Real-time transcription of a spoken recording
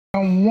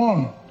and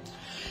won.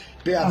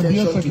 Pay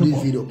attention to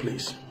this video,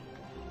 please.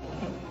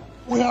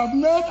 We have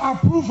made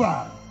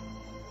approval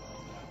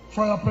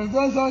for a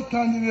presidential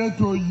candidate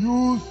to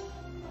use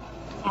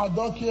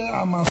Adoke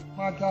and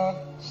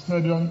Masmaka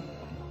Stadium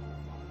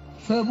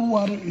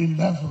February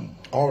 11.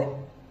 All right.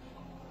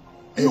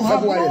 You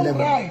have February no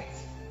 11. right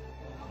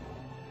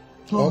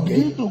to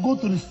begin to go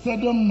to the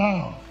stadium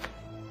now.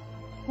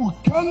 We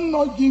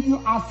cannot give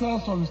you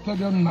access to the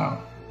stadium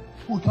now.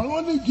 We can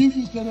only give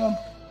you stadium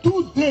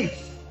 2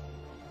 days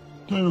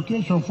to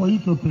education for you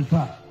to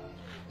prepare.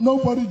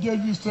 Nobody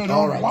gave you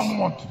stadium 1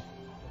 month.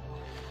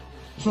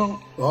 So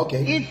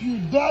if you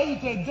dare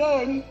it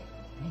again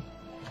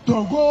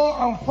to go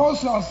and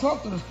force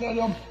yourself to the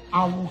stadium,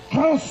 I will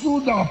cancel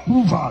the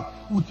approval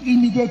with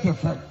immediate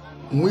effect.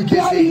 We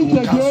can say you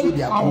will cancel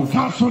the approval. I will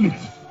cancel it.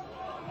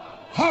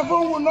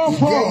 Heaven will not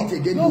fall.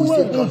 No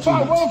way. In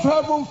fact, when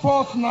heaven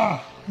falls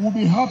now, we'll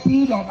be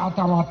happy that at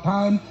our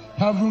time,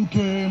 heaven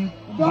came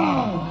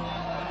down.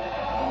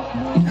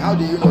 How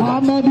do you know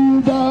that?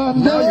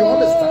 Now you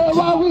understand.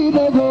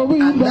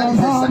 And that is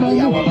exactly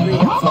our prayer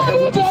for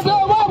heaven to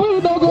fall.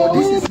 But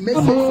this is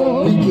message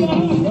from Wiki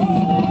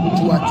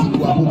to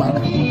Atiku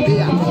Abubakar. Pay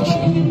attention.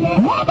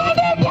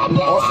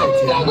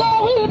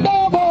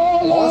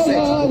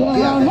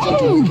 Pay attention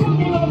to Wiki.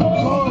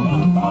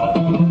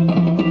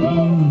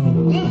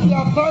 If you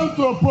are trying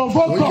to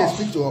provoke us,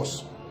 speak to us.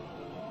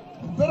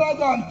 Better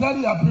go and tell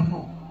your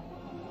people.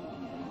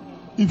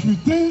 If you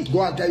think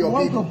go and tell your you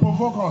want people to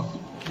provoke us,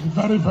 be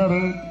very,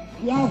 very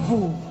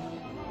careful.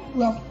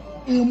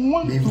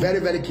 Be very,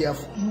 very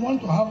careful. You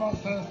want to have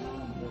access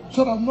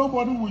so that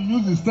nobody will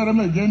use the stadium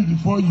again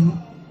before you.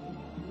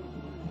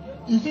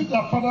 Is it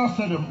your father's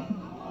stadium?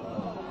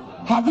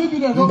 Have you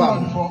been a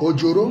governor before?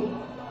 Ojoro?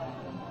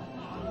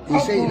 You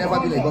say you never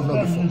been a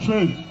governor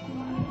before.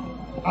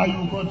 And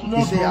you continue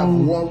you say I've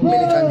won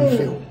many times, you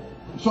fail.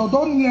 So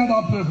don't near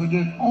that place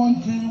again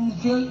until you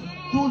say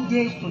 2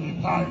 days to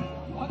the time.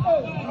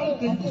 Don't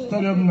take the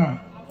stadium now.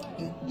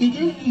 It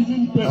didn't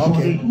even pay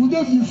for it. Will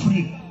they be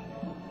free?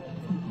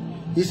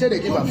 He said they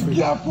give us free. Be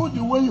careful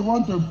the way you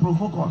want to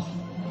provoke us.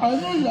 I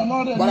know you are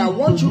not ready. But I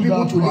want you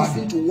people to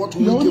listen to what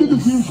we will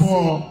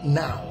say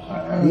now.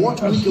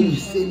 What we will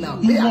say now.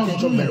 Pay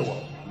attention very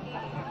well.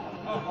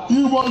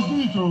 You must do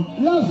it, too.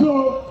 Yes,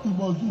 sir. You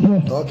must do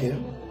it. Okay.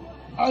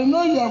 I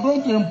know you are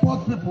going to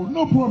import people.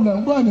 No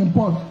problem. Go and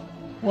import.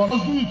 Well, do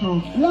it,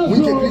 too. Yes,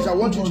 Wiki, please, I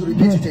want you to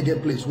repeat it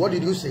again, please. What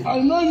did you say? I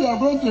know you are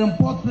going to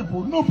import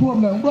people. No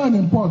problem. Go and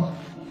import.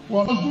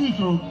 Well, do it,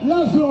 too.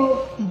 Yes, sir.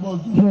 You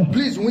must do it.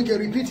 Please, Wiki,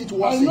 repeat it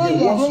once again. I know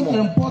you are going to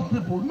import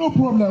people. No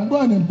problem.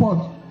 Go and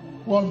import.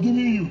 Well, I'm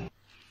giving you.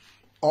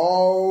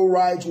 All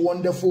right,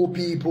 wonderful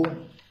people.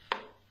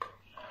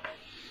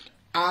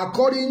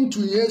 According to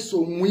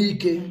Nyesom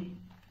Wike,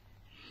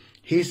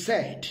 he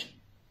said,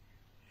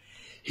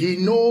 he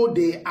know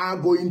they are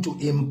going to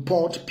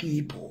import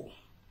people.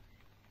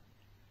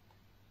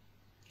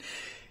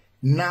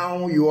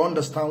 Now you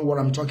understand what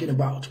I'm talking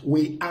about.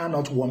 We are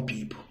not one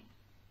people.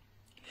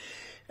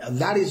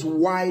 That is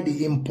why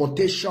the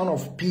importation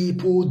of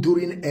people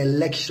during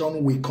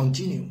election will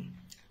continue.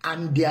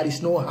 And there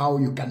is no how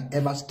you can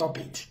ever stop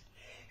it.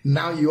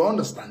 Now you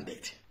understand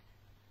it.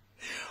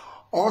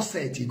 All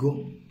set to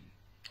go.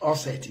 All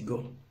set to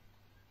go.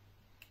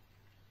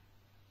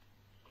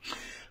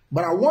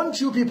 But I want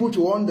you people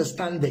to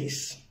understand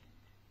this.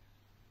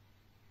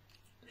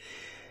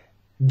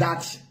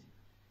 That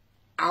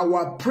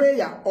our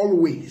prayer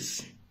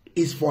always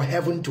is for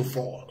heaven to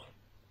fall.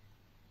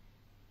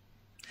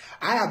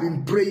 I have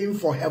been praying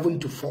for heaven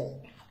to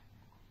fall.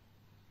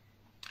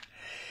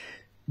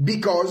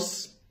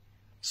 Because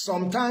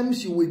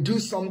sometimes you will do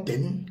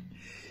something,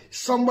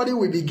 somebody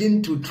will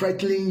begin to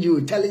threaten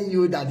you, telling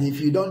you that if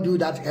you don't do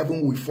that,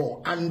 heaven will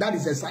fall. And that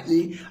is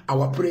exactly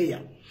our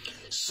prayer.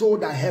 So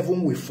that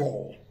heaven will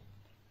fall.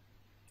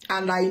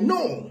 And I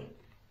know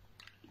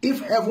if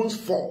heavens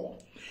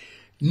fall,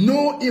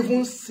 no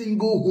even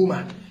single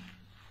woman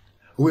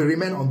will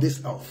remain on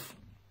this earth.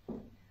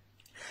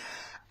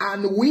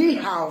 And we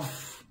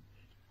have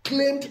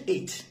claimed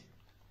it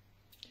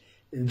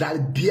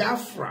that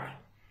Biafra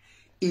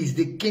is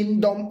the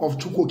kingdom of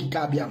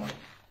Chukwokikabiama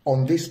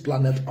on this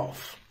planet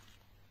Earth.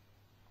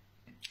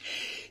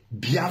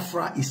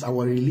 Biafra is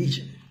our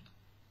religion.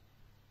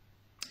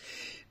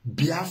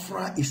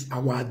 Biafra is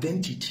our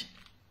identity.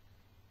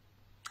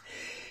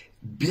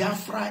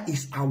 Biafra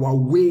is our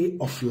way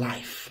of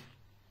life.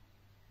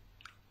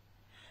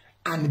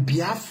 And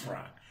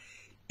Biafra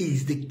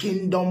is the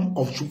kingdom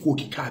of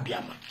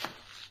Chukwokikabiama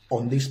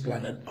on this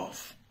planet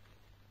Earth.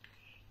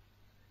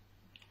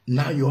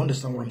 Now you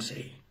understand what I'm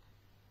saying.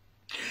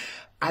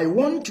 I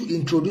want to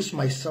introduce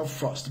myself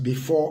first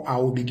before I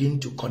will begin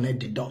to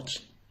connect the dots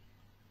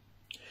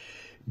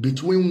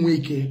between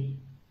Wike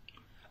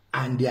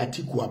and the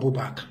Atiku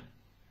Abubakar,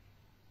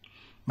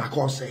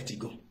 Makor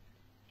Setigo.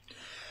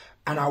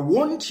 And I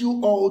want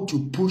you all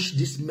to push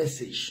this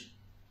message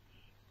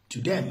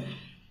to them.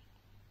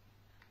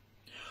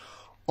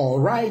 All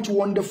right,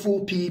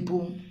 wonderful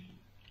people,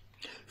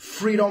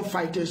 freedom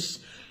fighters,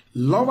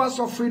 Lovers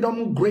of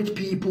freedom, great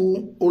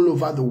people all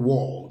over the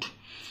world,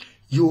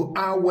 you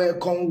are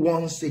welcome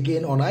once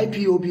again on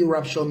IPOB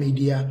Rapture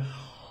Media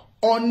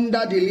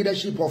under the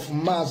leadership of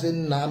Mazi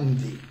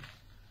Nnamdi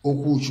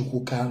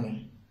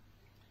Kanu.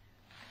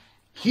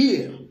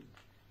 Here,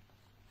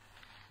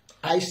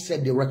 I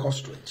set the record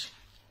straight.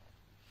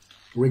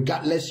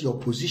 Regardless your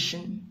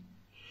position,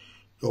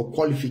 your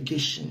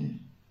qualification,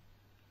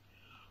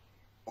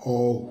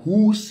 or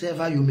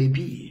whosoever you may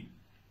be,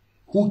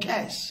 who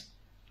cares?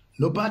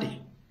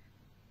 Nobody.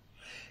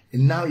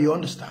 And now you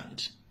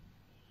understand.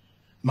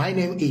 My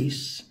name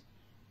is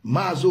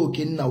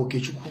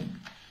Mazi,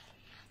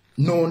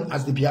 known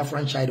as the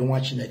Biafran child in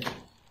Wachineke,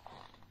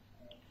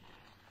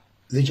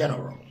 the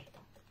general.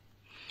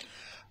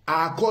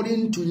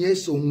 According to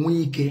Nyesom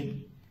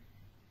Wike,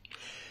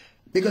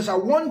 because I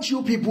want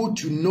you people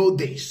to know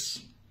this.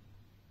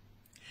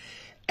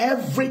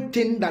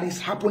 Everything that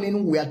is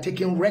happening, we are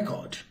taking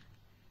record.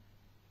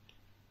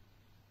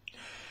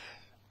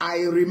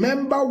 I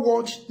remember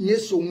what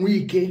Nyesom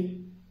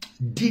Wike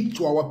did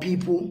to our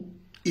people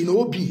in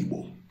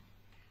Obibo,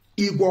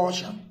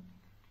 Igwosha.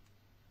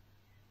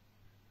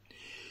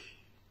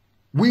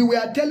 We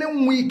were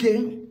telling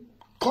Wike,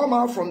 come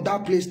out from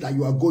that place that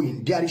you are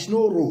going. There is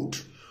no road.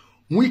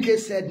 Wike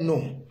said,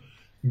 no,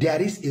 there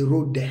is a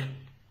road there.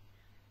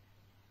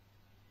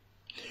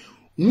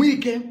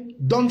 Wike,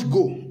 don't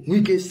go.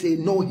 Wike say,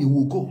 no, he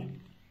will go.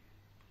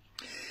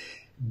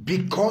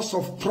 Because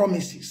of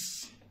promises.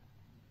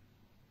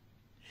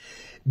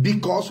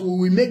 Because we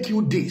will make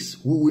you this,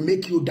 we will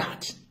make you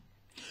that.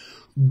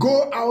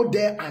 Go out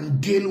there and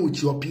deal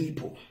with your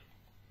people.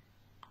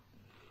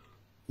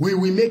 We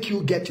will make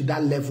you get to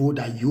that level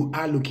that you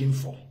are looking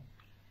for.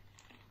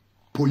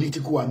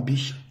 Political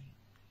ambition.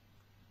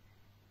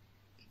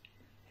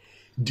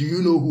 Do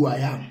you know who I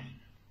am?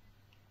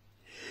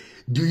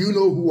 Do you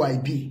know who I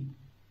be?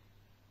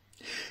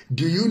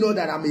 Do you know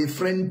that I'm a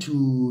friend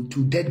to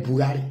dead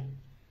Buhari?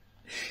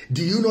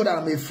 Do you know that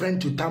I'm a friend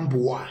to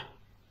Tambuwa?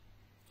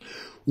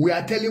 We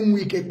are telling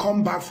Wike,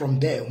 come back from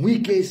there.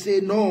 Wike say,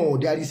 no,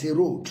 there is a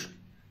road.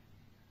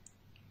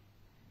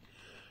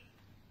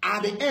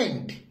 At the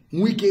end,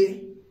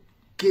 Wike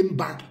came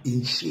back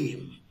in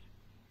shame.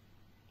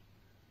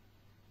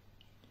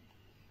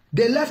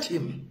 They left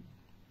him.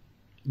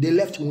 They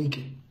left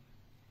Wike.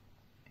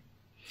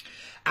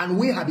 And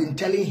we have been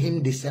telling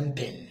him the same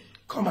thing.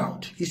 Come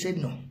out. He said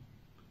no.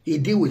 He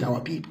deal with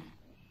our people.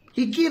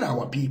 He killed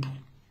our people.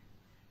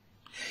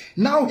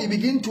 Now he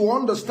begin to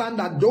understand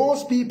that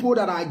those people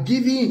that are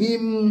giving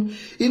him,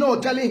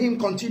 telling him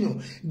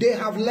continue, they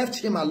have left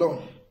him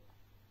alone.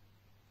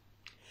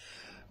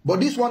 But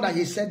this one that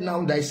he said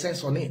now, there is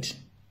sense on it.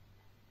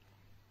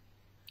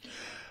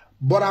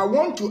 But I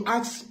want to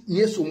ask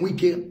Nyesom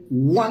Wike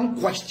one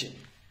question.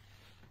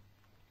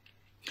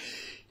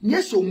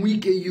 Nyesom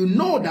Wike, you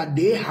know that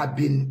they have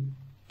been,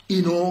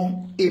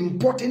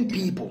 importing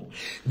people.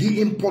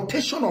 The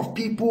importation of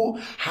people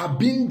have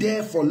been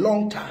there for a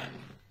long time.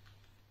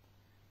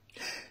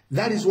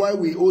 That is why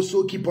we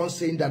also keep on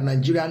saying that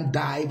Nigerians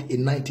died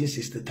in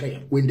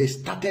 1963 when they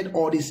started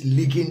all this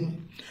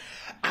leaguing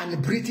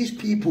and British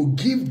people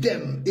give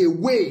them a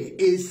way,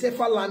 a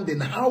safer landing,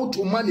 how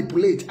to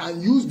manipulate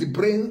and use the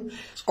brains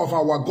of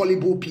our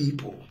gullible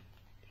people.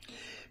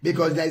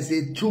 Because there is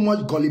too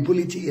much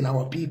gullibility in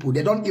our people.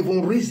 They don't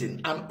even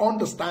reason and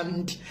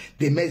understand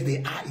the mess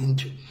they are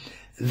into.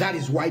 That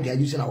is why they are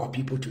using our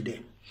people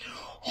today.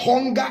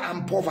 Hunger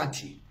and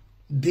poverty,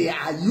 they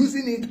are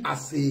using it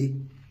as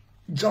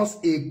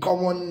just a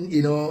common,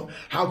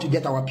 how to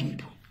get our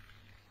people.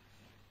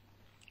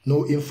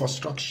 No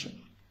infrastructure.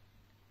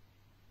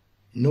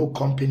 No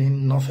company,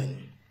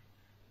 nothing.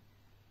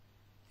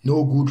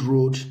 No good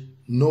road,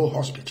 no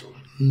hospital.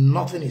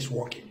 Nothing is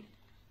working.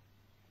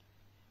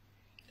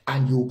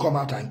 And you come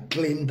out and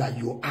claim that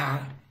you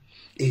are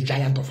a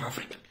giant of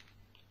Africa.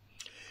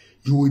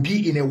 You will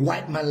be in a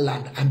white man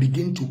land and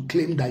begin to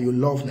claim that you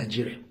love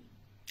Nigeria.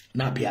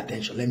 Now pay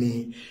attention. Let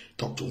me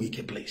talk to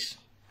Wike, please.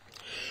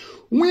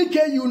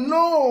 Wike, you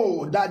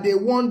know that they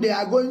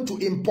are going to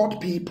import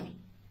people.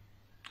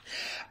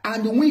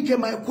 And Wike,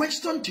 my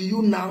question to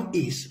you now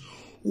is,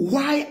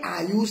 why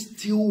are you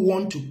still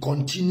want to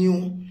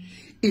continue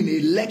in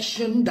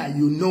election that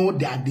you know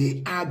that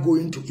they are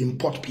going to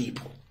import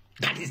people?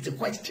 That is the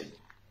question.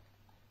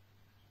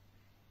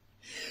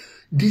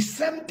 The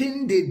same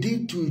thing they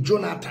did to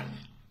Jonathan.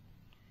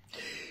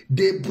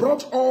 They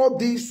brought all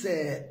these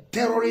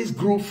terrorist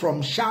groups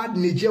from Chad,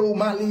 Niger,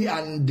 Mali,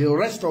 and the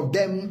rest of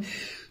them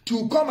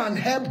to come and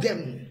help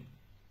them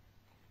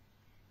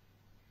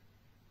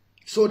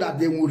so that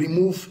they will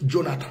remove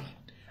Jonathan.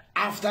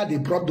 After they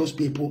brought those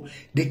people,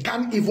 they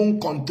can't even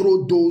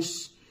control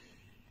those,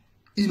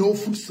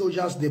 foot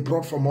soldiers they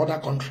brought from other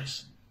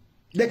countries.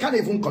 They can't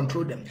even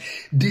control them.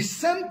 The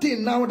same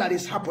thing now that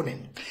is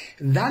happening.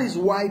 That is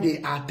why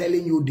they are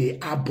telling you they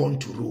are born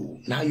to rule.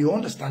 Now you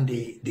understand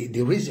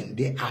the reason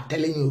they are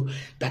telling you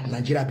that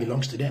Nigeria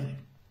belongs to them.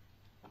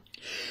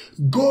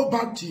 Go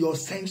back to your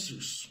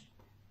census.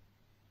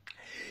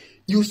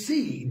 You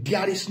see,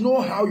 there is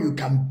no how you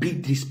can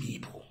beat these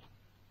people.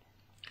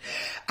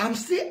 I'm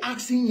still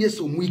asking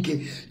Nyesom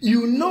Wike,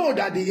 you know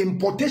that the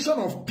importation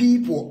of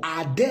people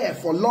are there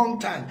for a long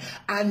time,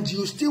 and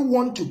you still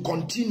want to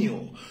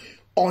continue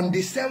on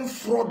the same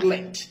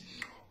fraudulent,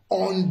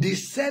 on the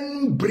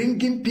same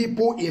bringing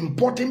people,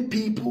 importing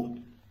people.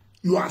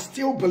 You are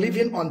still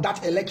believing on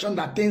that election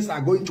that things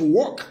are going to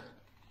work.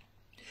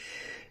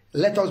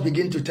 Let us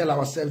begin to tell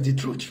ourselves the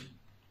truth.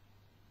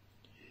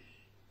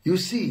 You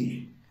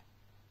see,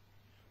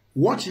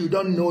 what you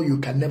don't know, you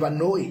can never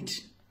know it.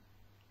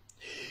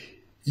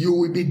 You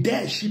will be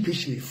there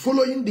sheepishly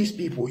following these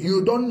people.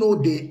 You don't know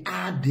they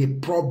are the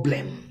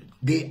problem.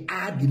 They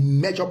are the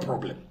major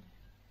problem.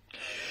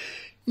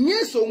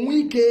 Nyesom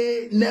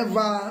Wike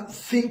never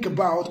think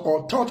about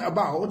or thought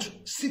about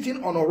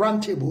sitting on a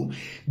round table,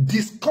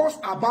 discuss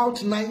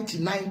about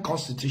 99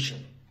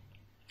 Constitution.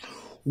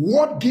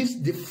 What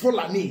gives the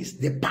Fulanis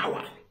the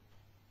power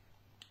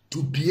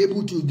to be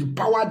able to, the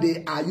power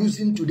they are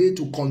using today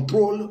to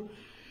control.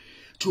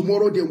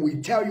 Tomorrow they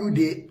will tell you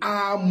they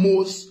are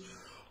most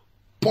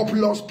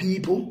populous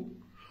people,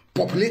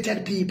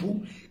 populated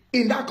people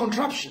in that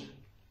contraption.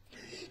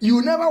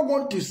 You never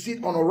want to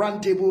sit on a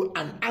round table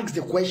and ask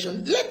the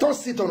question, let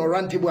us sit on a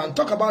round table and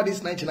talk about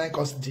this 99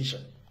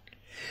 Constitution.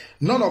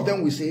 None of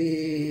them will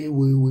say,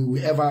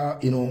 we ever,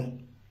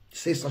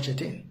 say such a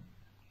thing.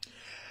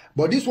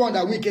 But this one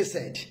that Wike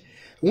said,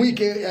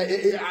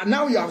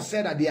 now you have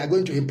said that they are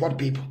going to import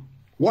people.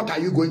 What are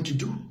you going to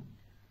do?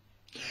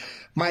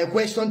 My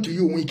question to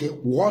you,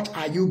 Wike, what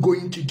are you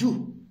going to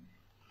do?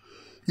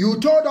 You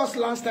told us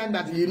last time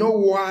that you know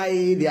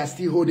why they are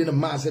still holding a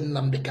Mazi and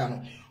Nnamdi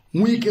Kanu.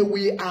 Wike,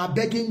 we are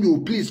begging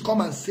you, please come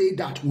and say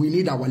that we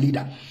need our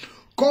leader.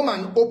 Come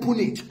and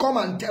open it. Come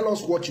and tell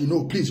us what you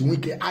know, please,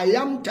 Wike. I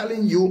am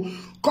telling you,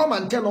 come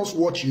and tell us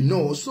what you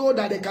know so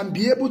that they can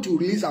be able to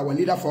release our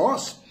leader for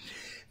us.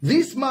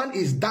 This man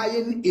is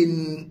dying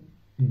in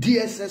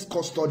DSS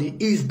custody.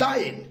 He is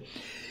dying.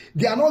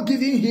 They are not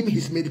giving him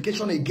his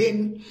medication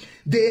again.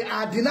 They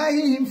are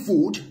denying him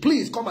food.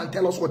 Please come and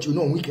tell us what you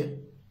know, Wike.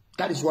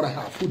 That is what I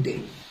have. Good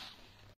day.